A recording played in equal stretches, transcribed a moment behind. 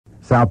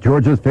South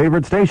Georgia's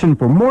favorite station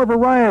for more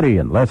variety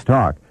and less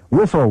talk.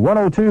 Whistle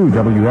 102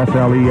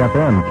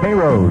 WSLE-FM,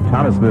 Cairo,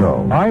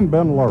 Thomasville. I'm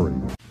Ben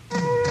Lurie.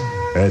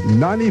 At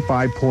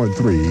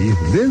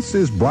 95.3, this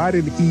is Bright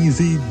and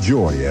Easy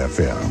Joy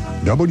FM.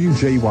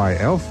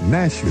 WJYF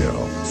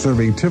Nashville,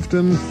 serving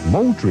Tifton,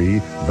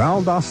 Moultrie,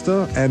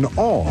 Valdosta, and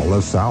all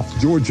of South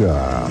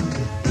Georgia.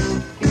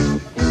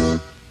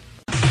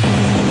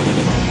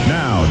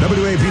 Now,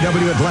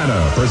 WAPW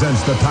Atlanta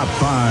presents the top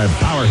 5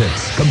 power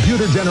hits,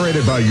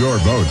 computer-generated by your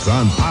votes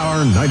on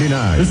Power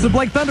 99. This is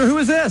Blake Thunder. Who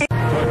is this?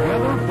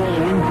 Together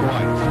following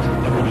Christ,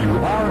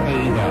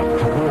 WRAF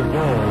Chapel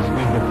Falls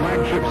is the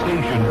flagship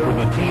station for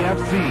the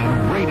TFC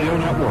radio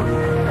network.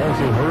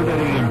 Also heard at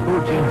AM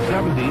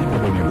 1370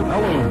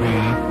 WLOB,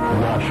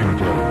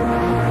 Washington.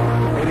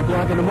 8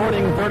 o'clock in the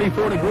morning,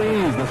 34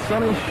 degrees. The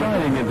sun is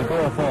shining in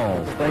Toccoa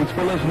Falls. Thanks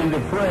for listening to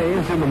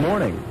Praise in the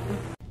Morning.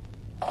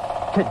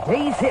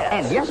 Today's hit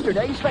and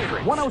yesterday's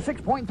favorite.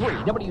 106.3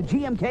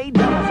 WGMK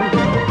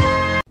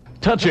Dallas.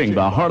 Touching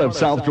the heart of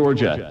South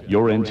Georgia,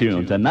 you're in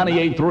tune to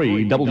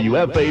 98.3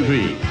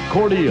 WFAV,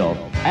 Cordele,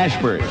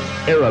 Ashburn,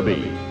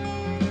 Arabi.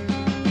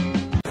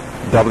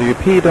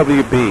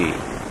 WPWB,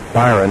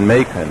 Byron,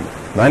 Macon,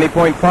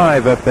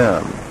 90.5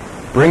 FM,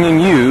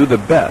 bringing you the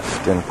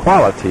best in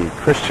quality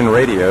Christian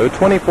radio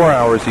 24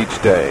 hours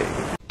each day.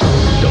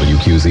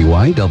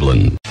 WQZY,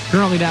 Dublin.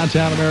 Currently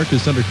downtown America,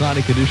 under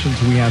cloudy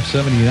conditions, we have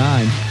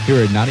 79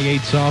 here at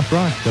 98 Soft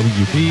Rock,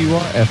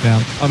 WPUR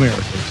FM,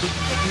 Americas.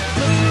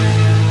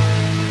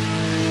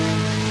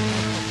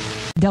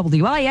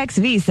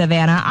 WIXV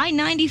Savannah,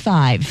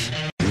 I-95.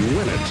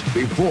 Win it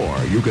before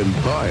you can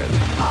buy it.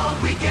 All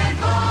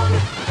weekend long,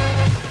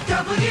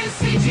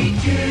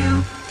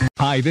 WCGQ.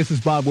 Hi, this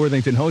is Bob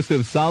Worthington, host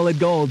of Solid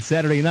Gold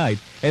Saturday Night,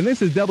 and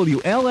this is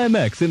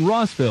WLMX in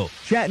Rossville,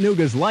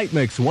 Chattanooga's Light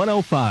Mix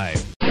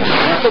 105.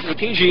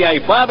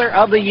 WTGA Father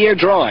of the Year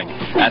drawing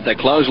at the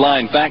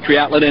Clothesline Factory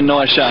Outlet in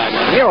Northside.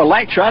 Here,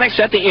 electronics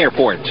at the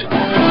airport.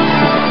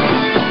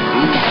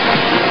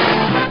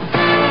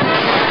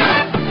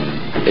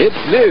 It's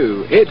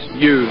new. It's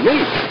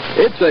unique.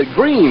 It's a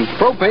Green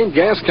Propane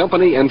Gas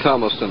Company in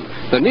Thomaston.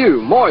 The new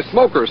Moist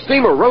Smoker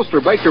Steamer Roaster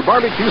Baker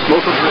Barbecue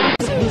Smoker Grill.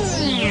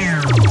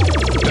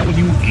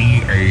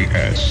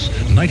 WEAS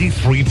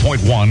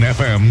 93.1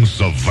 FM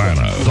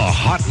Savannah. The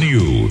hot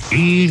new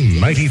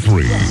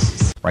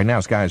E93. Right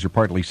now, skies are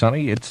partly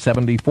sunny. It's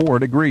 74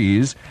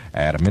 degrees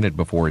at a minute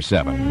before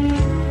 7.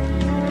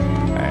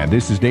 And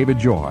this is David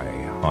Joy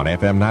on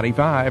FM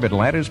 95,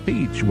 Atlanta's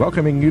Peach,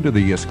 welcoming you to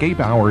the Escape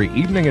Hour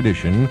Evening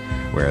Edition,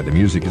 where the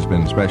music has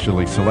been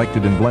specially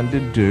selected and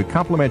blended to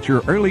complement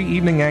your early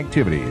evening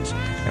activities,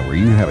 and where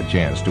you have a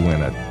chance to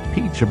win a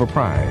peach of a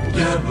prize.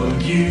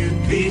 WPCH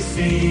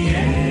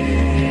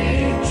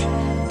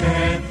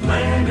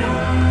Atlanta.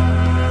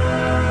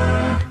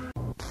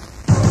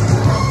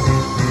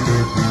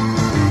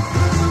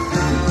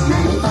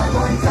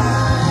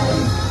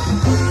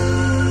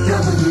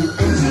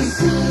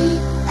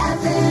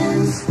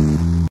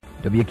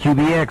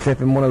 WQBX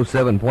FM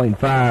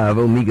 107.5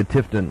 Omega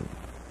Tifton.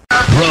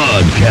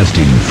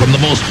 Broadcasting from the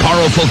most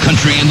powerful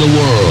country in the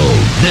world.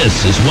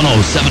 This is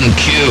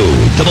 107Q,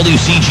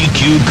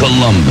 WCGQ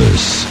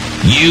Columbus,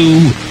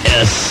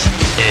 USA.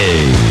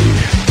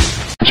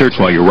 Search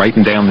while you're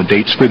writing down the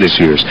dates for this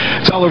year's.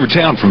 It's all over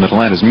town from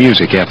Atlanta's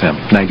Music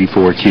FM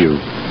 94Q.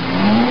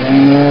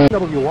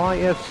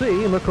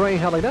 WYSC, McRae,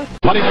 Helena.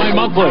 29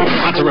 monthly.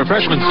 Lots of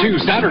refreshments too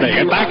Saturday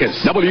at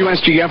Bacchus.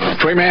 WSGF,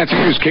 Trey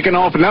Matthews kicking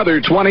off another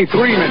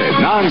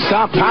 23-minute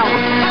non-stop power.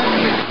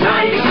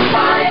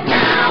 95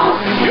 now.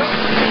 Yep.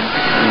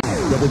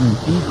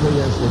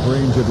 WEKS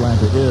LaGrange,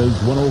 Atlanta is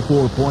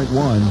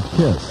 104.1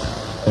 KISS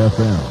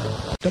FM.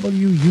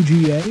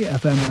 WUGA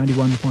FM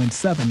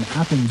 91.7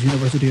 Athens,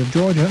 University of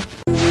Georgia.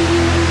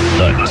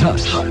 The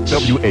Touch.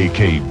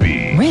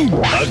 WAKB. Rin.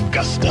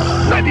 Augusta.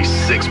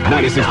 96.9.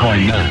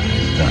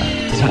 The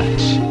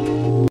Touch.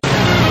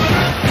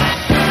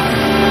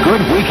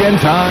 Good weekend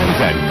times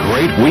and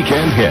great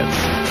weekend hits.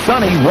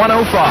 Sunny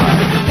 105.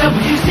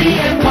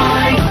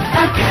 WCNY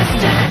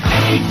Augusta.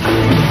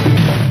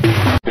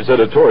 His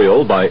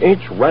editorial by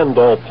H.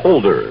 Randolph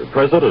Holder,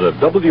 president of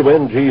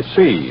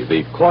WNGC,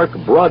 the Clark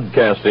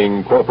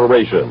Broadcasting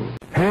Corporation.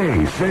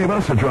 Hey, save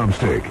us a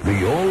drumstick.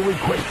 The All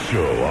Request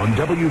Show on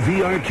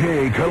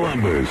WVRK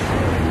Columbus.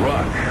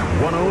 Rock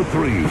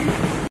 103.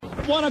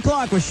 1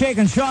 o'clock with Shake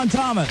and Sean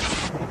Thomas.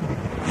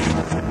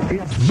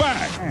 It's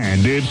back,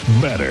 and it's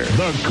better.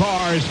 The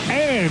Cars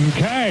and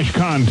Cash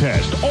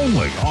Contest,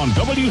 only on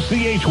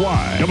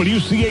WCHY.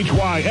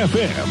 WCHY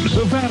FM,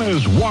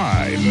 Savannah's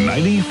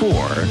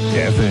Y94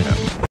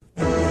 FM.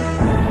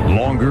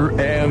 Longer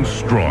and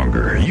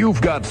stronger.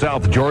 You've got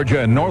South Georgia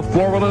and North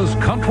Florida's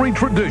country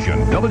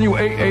tradition.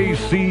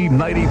 WAAC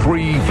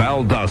 93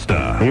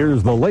 Valdosta.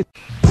 Here's the late.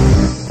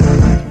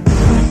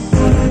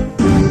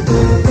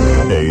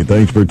 Hey,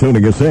 thanks for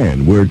tuning us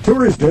in. We're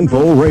Tourist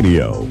Info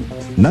Radio.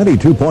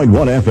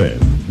 92.1 FM,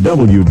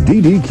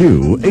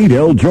 WDDQ,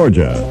 8L,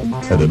 Georgia,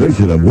 a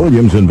division of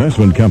Williams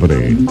Investment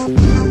Company.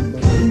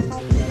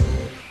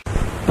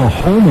 the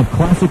home of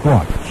classic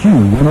rock,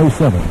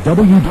 Q107,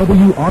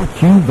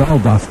 WWRQ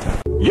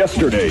Valdosta.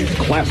 Yesterday's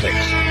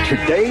classics,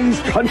 today's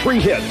country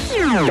hits.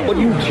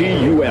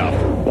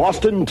 WTUF,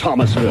 Boston,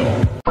 Thomasville.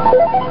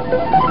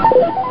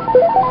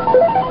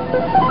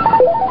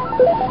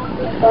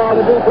 Oh,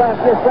 the deep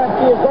left is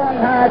going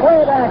hard.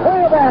 Way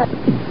back.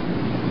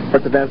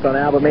 Sports events on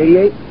Album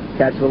 88.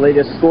 Catch the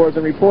latest scores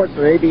and reports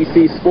from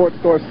ABC Sports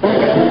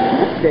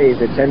Correspondents.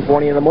 Days at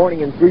 10:20 in the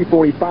morning and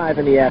 3:45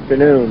 in the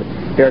afternoon.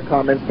 Here are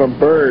comments from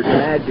Bird,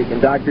 Magic,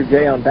 and Dr.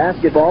 J on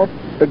basketball.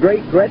 The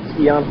great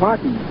Gretzky on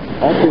hockey.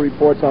 Also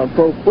reports on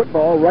pro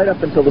football right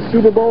up until the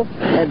Super Bowl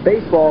and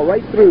baseball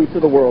right through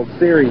to the World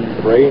Series.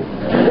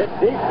 It's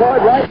deep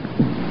forward right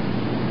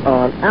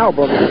on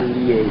Album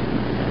 88.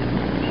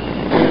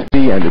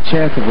 And the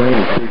chance of rain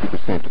is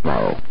 50%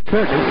 tomorrow.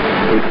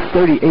 Currently, it's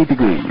 38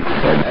 degrees,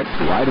 and that's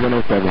Ride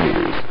 107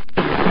 meters.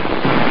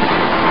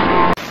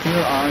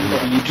 Here on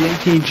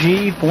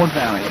WJTG, Fort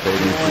Valley,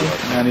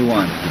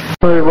 91.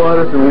 Hey,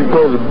 Riders, and we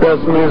play the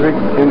best music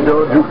in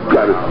Georgia. You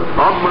got it.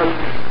 I'm Mike.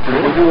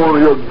 And if you want to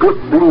hear good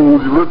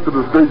blues, you listen to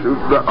the stations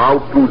that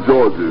out through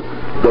Georgia.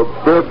 The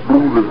best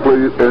blues is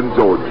played in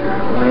Georgia.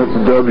 That's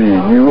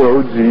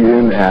WUOG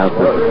in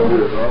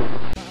Athens.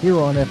 Here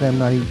on FM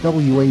 90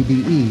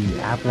 WABE,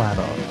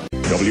 Atlanta.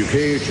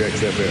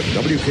 WKHX FM,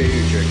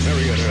 WKHX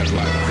area in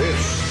Atlanta.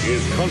 This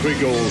is Country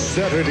Gold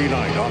Saturday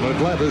night on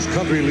Atlanta's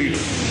country leader,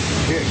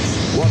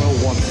 Kicks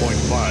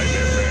 101.5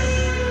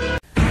 FM.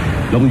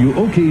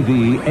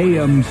 WOKV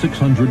AM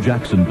 600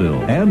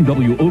 Jacksonville and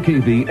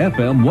WOKV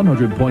FM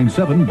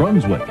 100.7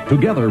 Brunswick.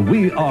 Together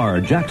we are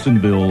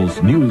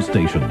Jacksonville's news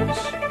stations.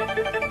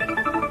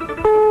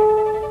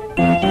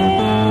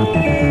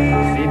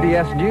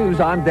 CBS News,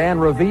 I'm Dan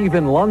Raviv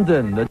in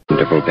London.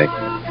 Wonderful day.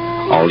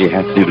 All you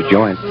have to do to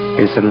join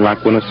is send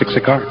Rock 106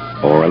 a card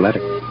or a letter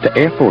to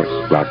Air Force,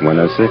 Rock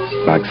 106,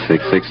 Box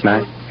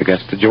 669,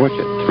 Augusta,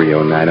 Georgia,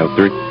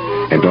 30903.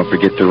 And don't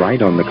forget to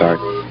write on the card.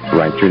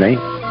 Write your name,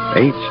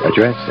 age,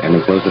 address, and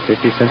enclose a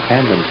 50-cent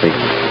handling fee.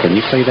 Can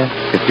you say that?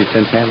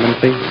 50-cent handling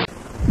fee?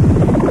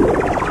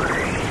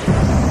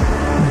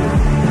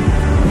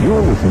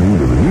 You're listening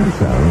to the new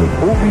sound of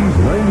Oldies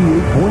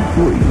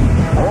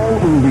 98.3. All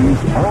oldies,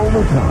 all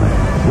the time.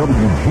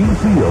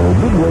 WGCO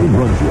Midway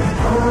Brunswick.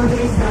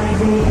 Oldies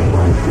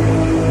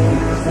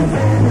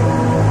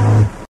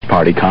 98.3.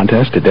 Party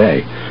contest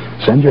today.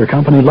 Send your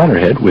company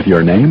letterhead with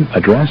your name,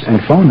 address,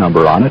 and phone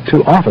number on it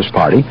to Office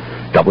Party,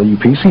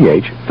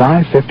 WPCH,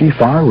 550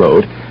 Far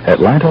Road,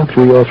 Atlanta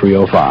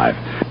 30305.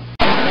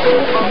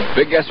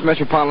 Big S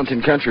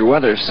metropolitan country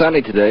weather.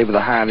 Sunny today with a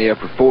high in the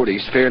upper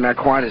 40s. Fair not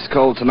quite as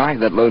cold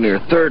tonight, that low near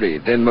 30.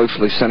 Then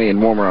mostly sunny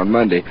and warmer on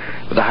Monday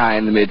with a high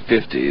in the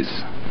mid-50s.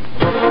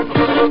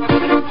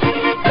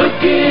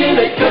 Looking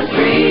at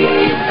country.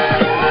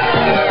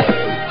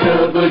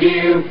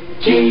 WGUS.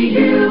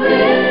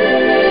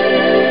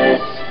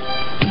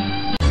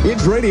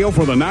 It's radio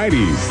for the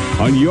 90s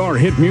on your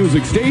hit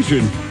music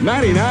station,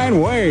 99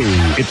 Ways.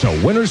 It's a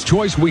winner's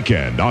choice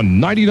weekend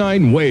on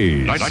 99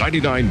 Ways.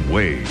 99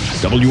 Ways.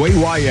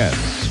 WAYS.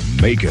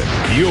 Macon,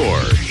 your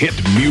hit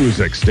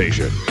music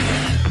station.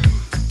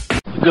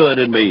 Good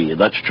and Me.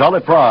 That's Charlie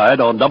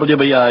Pride on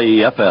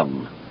WBIE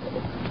FM.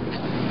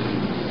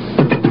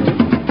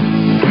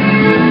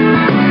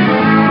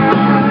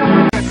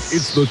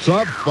 It's the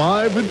Top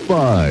 5 at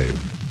 5.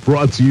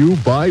 Brought to you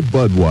by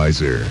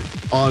Budweiser.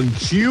 On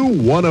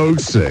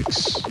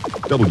Q106,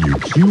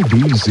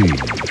 WQBZ,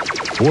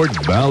 Fort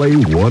Valley,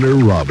 Warner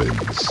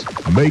Robins,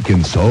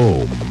 Macon's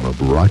home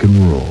of rock and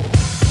roll.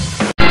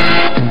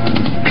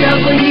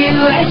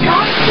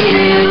 WSRQ,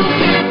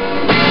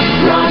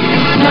 Rock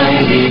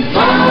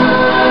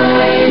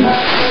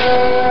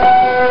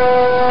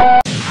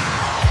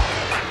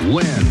 95.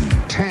 Win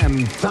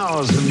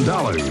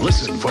 $10,000.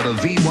 Listen for the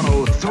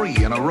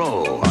V103 in a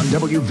row on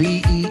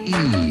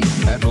WVEE,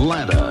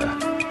 Atlanta.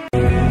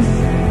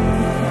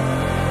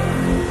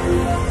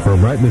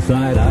 From right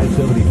beside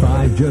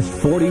I-75, just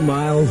 40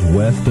 miles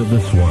west of the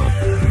swamp.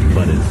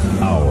 But it's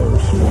our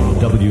swamp.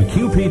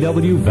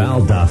 WQPW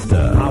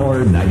Valdosta,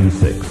 Power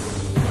 96.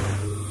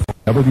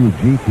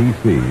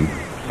 WGTC,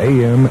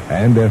 AM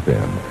and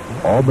FM,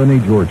 Albany,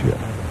 Georgia.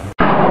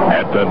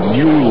 At the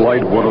new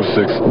Light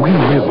 106, we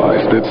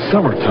realize that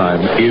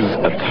summertime is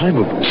a time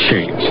of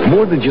change.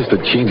 More than just a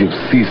change of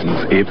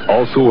seasons, it's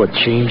also a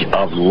change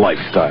of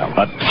lifestyle.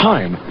 A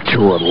time to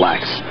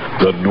relax.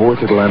 The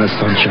North Atlanta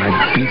sunshine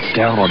beats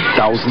down on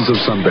thousands of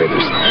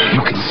sunbathers.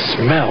 You can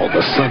smell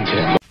the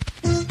suntan.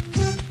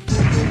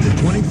 The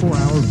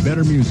 24-hour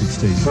better music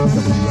station,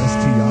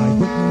 WSTI,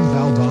 Whitman,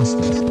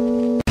 Valdosta.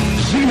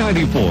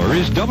 Z94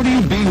 is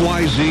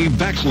WBYZ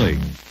Bexley,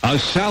 a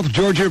South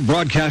Georgia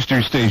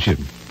broadcaster station.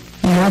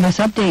 Now this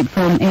update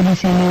from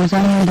ABC News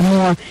on the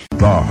more.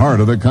 The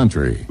heart of the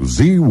country,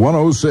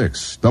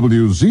 Z106,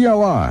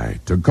 WZLI,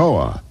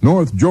 Toccoa,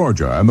 North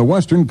Georgia, and the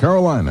Western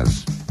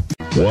Carolinas.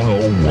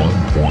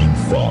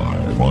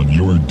 101.5 on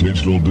your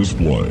digital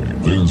display.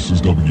 This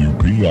is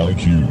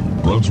WPIQ,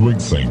 Brunswick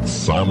St.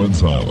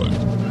 Simons Island.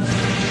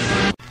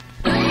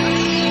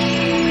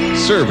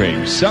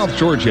 serving South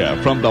Georgia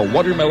from the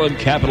watermelon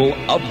capital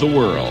of the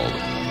world.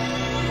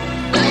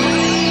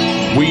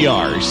 We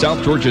are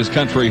South Georgia's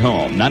country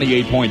home,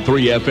 98.3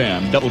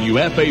 FM,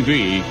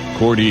 WFAV,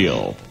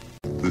 Cordele.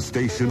 The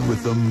station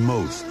with the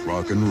most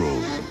rock and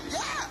roll.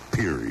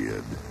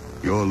 Period.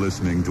 You're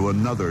listening to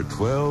another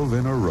 12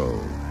 in a row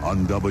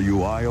on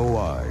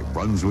WIOI,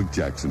 Brunswick,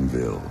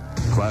 Jacksonville.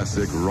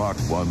 Classic Rock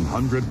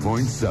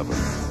 100.7,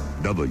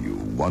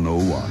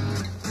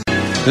 W101.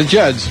 The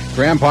Judds,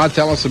 Grandpa,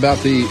 tell us about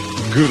the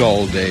good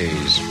old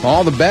days.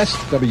 All the best,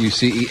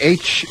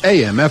 WCEH,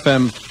 AM,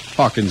 FM,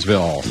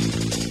 Hawkinsville.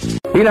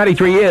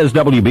 B93 is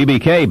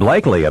WBBK,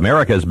 Blakely,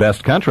 America's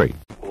best country.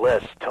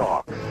 Less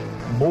talk,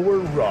 more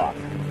rock.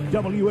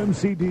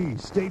 WMCD,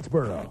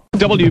 Statesboro.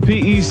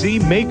 WPEC,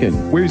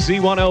 Macon. We're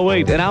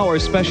Z108, and our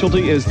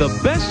specialty is the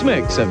best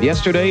mix of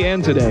yesterday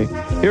and today.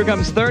 Here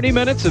comes 30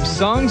 minutes of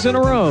songs in a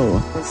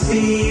row.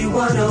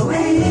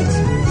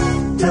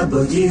 Z108,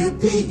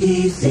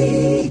 WPEC,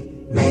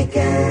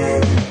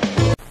 Macon.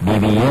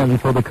 BBN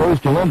for the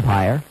Coastal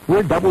Empire.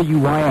 We're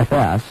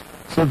WYFS,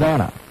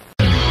 Savannah.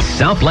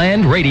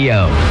 Southland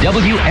Radio,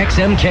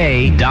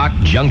 WXMK, Dock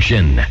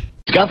Junction.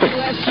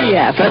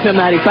 WSGF, FM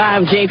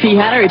 95, JP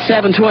Hatter at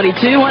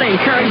 722. Want to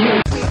encourage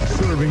you.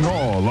 Serving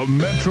all of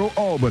Metro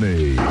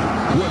Albany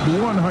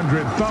with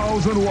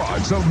 100,000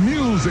 watts of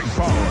music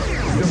power.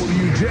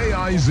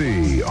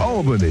 WJIZ,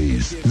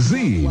 Albany's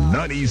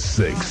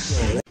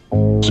Z96.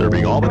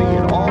 Serving Albany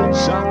and all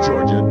South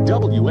Georgia,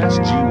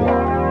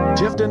 WSGY,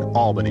 Tifton,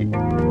 Albany.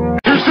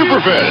 Your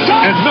Superfest,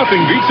 and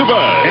nothing beats a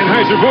buzz.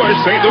 Anheuser-Busch,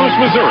 St. Louis,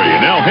 Missouri,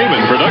 and Al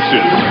Heyman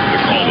Productions. The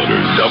call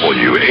letters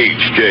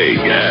WHJ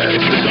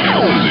Gas.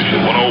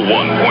 Position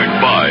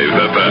 101.5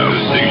 FM. The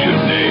station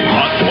name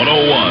Hot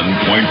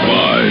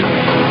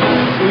 101.5.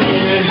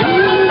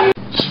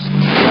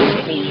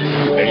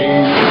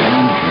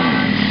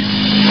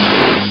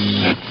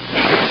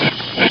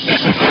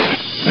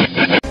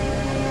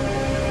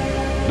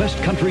 Best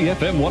Country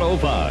FM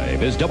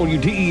 105 is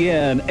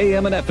WDEN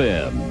AM and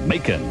FM,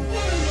 Macon.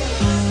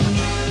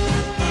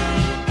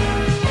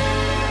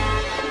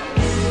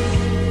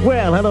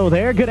 Well, hello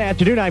there. Good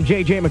afternoon. I'm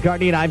J.J.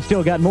 McCartney, and I've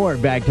still got more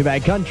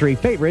back-to-back country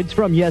favorites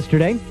from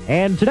yesterday.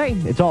 And today,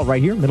 it's all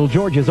right here, Middle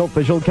Georgia's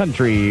official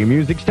country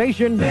music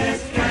station.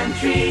 Best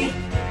Country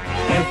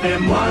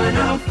FM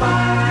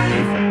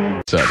 105.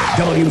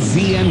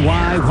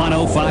 WZNY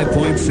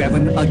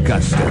 105.7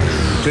 Augusta.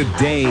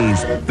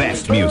 Today's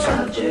best music.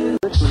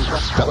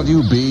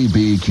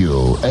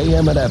 WBBQ,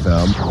 AM and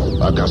FM,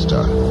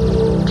 Augusta.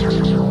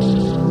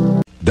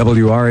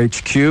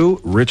 WRHQ,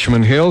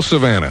 Richmond Hill,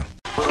 Savannah.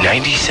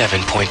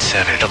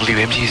 97.7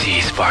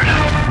 WMGZ, Sparta.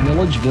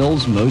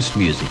 Milledgeville's most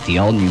music, the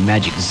all-new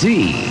Magic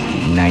Z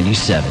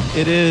 97.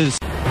 It is.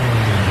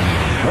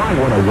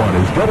 Y101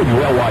 is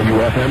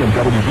WLYU-FM and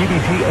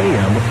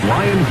WBBT-AM,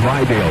 Lyons,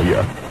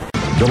 Vidalia.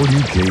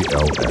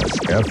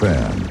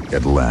 WKLS-FM,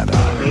 Atlanta.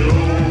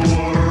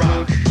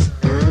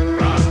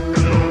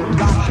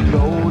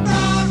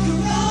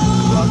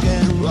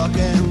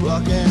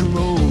 Rock and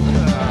roll.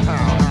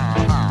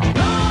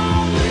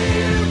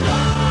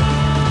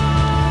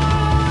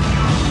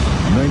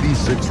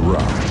 96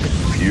 Rock,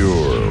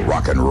 pure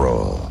rock and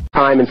roll.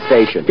 Time and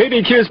station.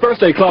 BBQ's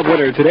birthday club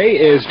winner today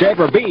is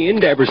Deborah Bean.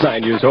 Deborah's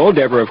 9 years old.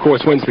 Deborah, of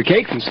course, wins the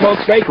cake from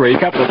Smokes Bakery. A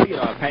couple of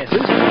leadoff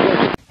passes.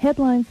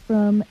 Headlines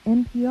from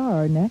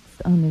NPR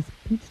next on this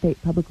Peach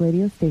State Public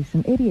Radio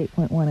Station,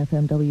 88.1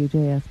 FM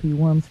WJSP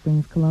Warm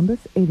Springs,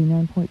 Columbus,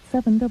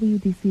 89.7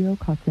 WDCO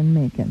Cochrane,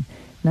 Macon,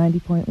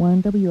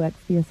 90.1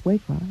 WXVS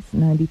Waycross,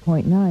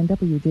 90.9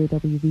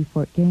 WJWV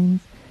Fort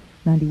Gaines,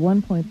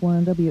 91.1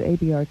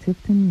 WABR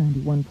Tifton,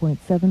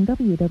 91.7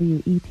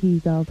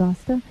 WWET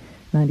Valdosta,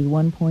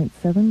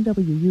 91.7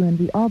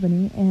 WUNV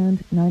Albany,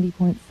 and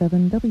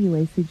 90.7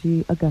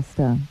 WACG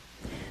Augusta.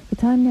 The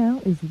time now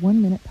is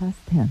 1 minute past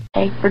 10.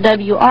 Hey, for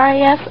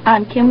WRAS,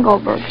 I'm Kim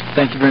Goldberg.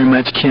 Thank you very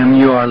much, Kim.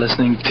 You are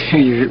listening to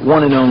your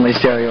one and only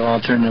stereo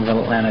alternative of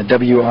Atlanta,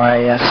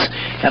 WRAS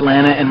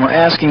Atlanta, and we're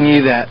asking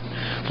you that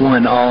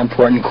one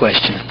all-important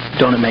question.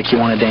 Don't it make you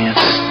want to dance?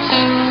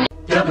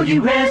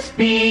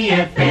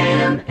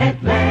 WSB-FM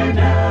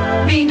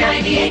Atlanta,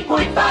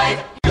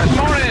 B98.5. Good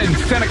morning.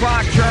 It's 10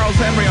 o'clock. Charles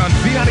Henry on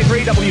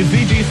Z93,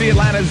 WZGC,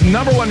 Atlanta's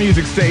 #1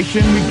 music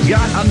station. We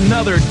got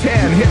another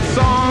 10 hit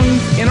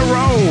songs in a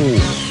row.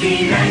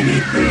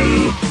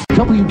 B93.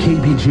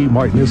 WKBG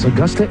Martinez,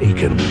 Augusta,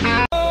 Aiken.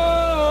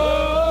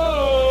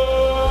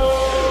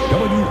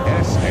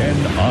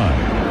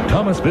 WSNI,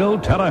 Thomasville,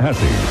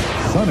 Tallahassee.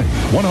 Sunny,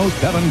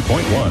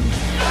 107.1.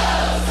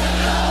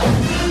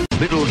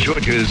 Middle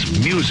Georgia's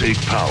music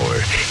power.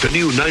 The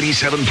new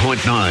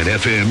 97.9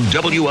 FM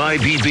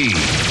WIBB.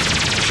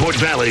 Fort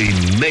Valley,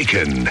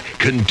 Macon.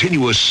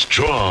 Continuous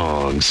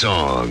strong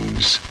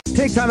songs.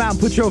 Take time out and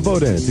put your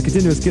vote in. It's a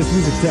continuous KISS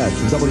music test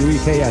from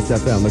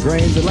WEKS-FM,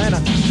 LaGrange,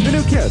 Atlanta. The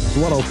new KISS,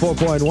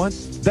 104.1.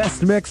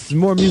 Best mix,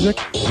 more music.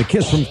 The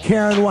KISS from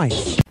Karen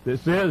Weiss.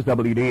 This is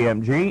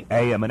WDMG,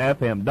 AM and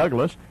FM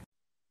Douglas.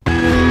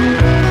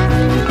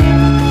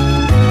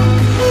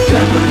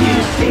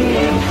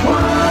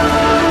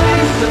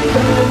 WCH1.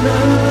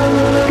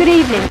 Good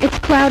evening. It's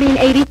cloudy and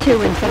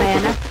 82 in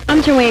Savannah.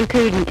 I'm Joanne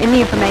Cooden in the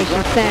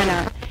Information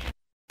Center.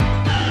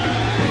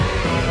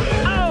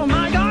 Oh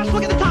my gosh,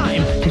 look at the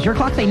time. Does your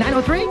clock say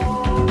 9:03?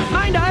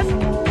 Mine does.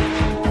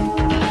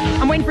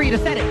 I'm waiting for you to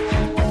set it.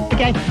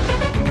 Okay.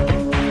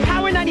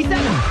 Power 97.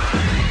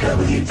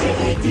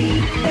 WJAD,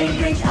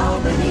 Bainbridge,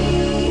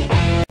 Albany.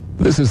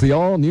 This is the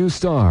all-new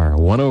Star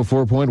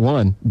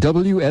 104.1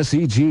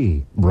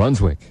 WSEG,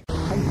 Brunswick.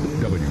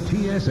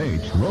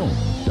 WTSH Rome,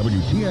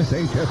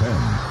 WTSH FM,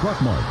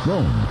 Rockmart,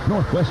 Rome,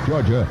 Northwest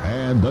Georgia,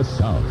 and the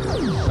South.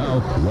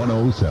 South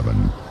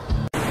 107.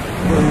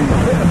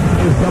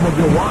 This is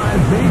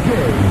WYZK,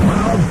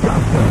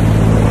 Valdosta,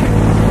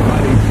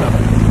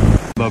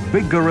 97. The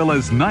Big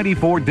Gorilla's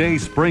 94-day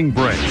spring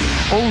break.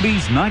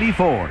 Oldies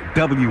 94,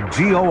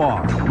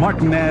 WGOR,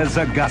 Martinez,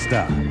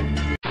 Augusta.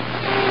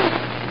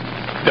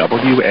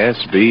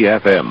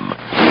 WSB-FM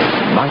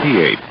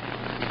 98.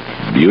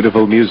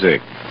 Beautiful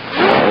music.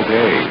 All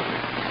day.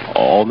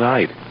 All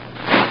night.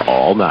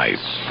 All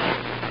nice.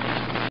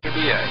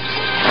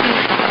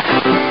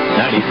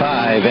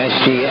 95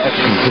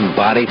 SGF.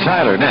 Bonnie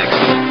Tyler next.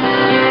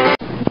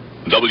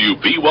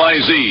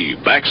 WBYZ,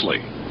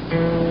 Baxley.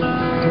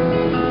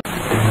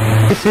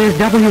 This is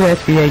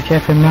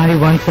WSBH-FM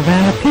 91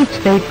 Savannah, Peach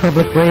State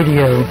Public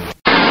Radio.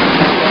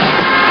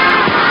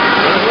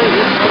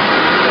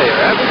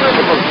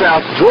 From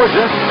South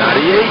Georgia,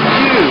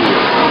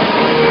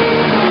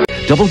 98Q.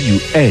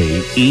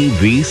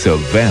 WAEV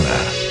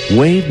Savannah,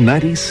 Wave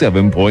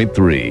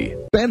 97.3.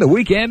 Spend a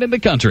weekend in the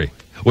country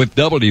with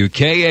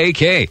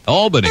WKAK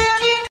Albany.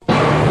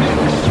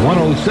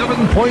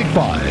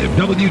 107.5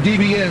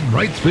 WDBN,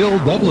 Wrightsville,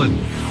 Dublin.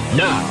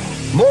 Now,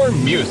 more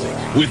music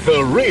with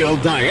the real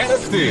Diana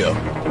Steele.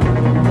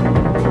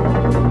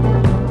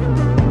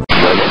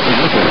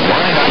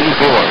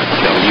 Y94,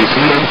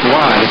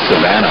 WCHY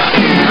Savannah.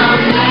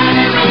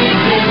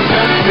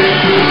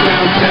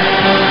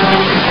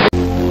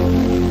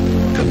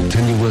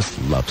 Continuous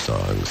love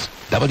songs.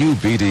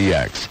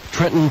 WBDX,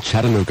 Trenton,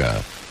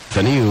 Chattanooga.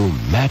 The new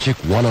Magic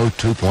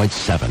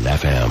 102.7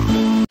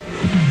 FM.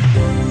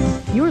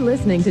 You're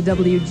listening to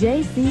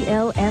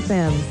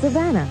WJCL-FM,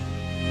 Savannah.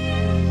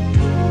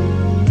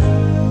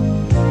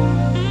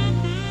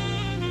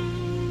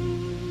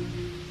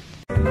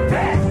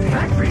 Best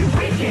Country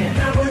Weekend.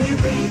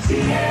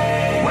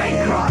 WBTA.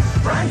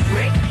 Waycross,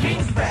 Brunswick,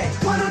 Kings Bay,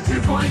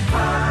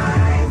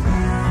 102.5.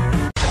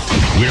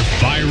 We're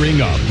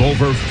firing up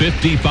over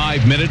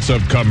 55 minutes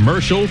of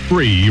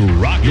commercial-free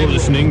rock. You're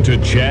listening to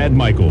Chad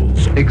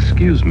Michaels.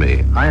 Excuse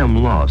me, I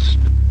am lost.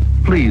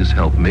 Please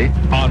help me.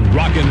 On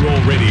Rock and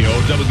Roll Radio,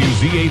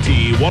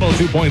 WZAT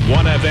 102.1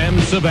 FM,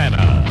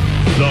 Savannah.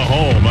 The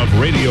home of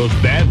radio's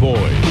bad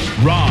boys,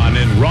 Ron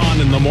and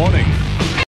Ron in the Morning.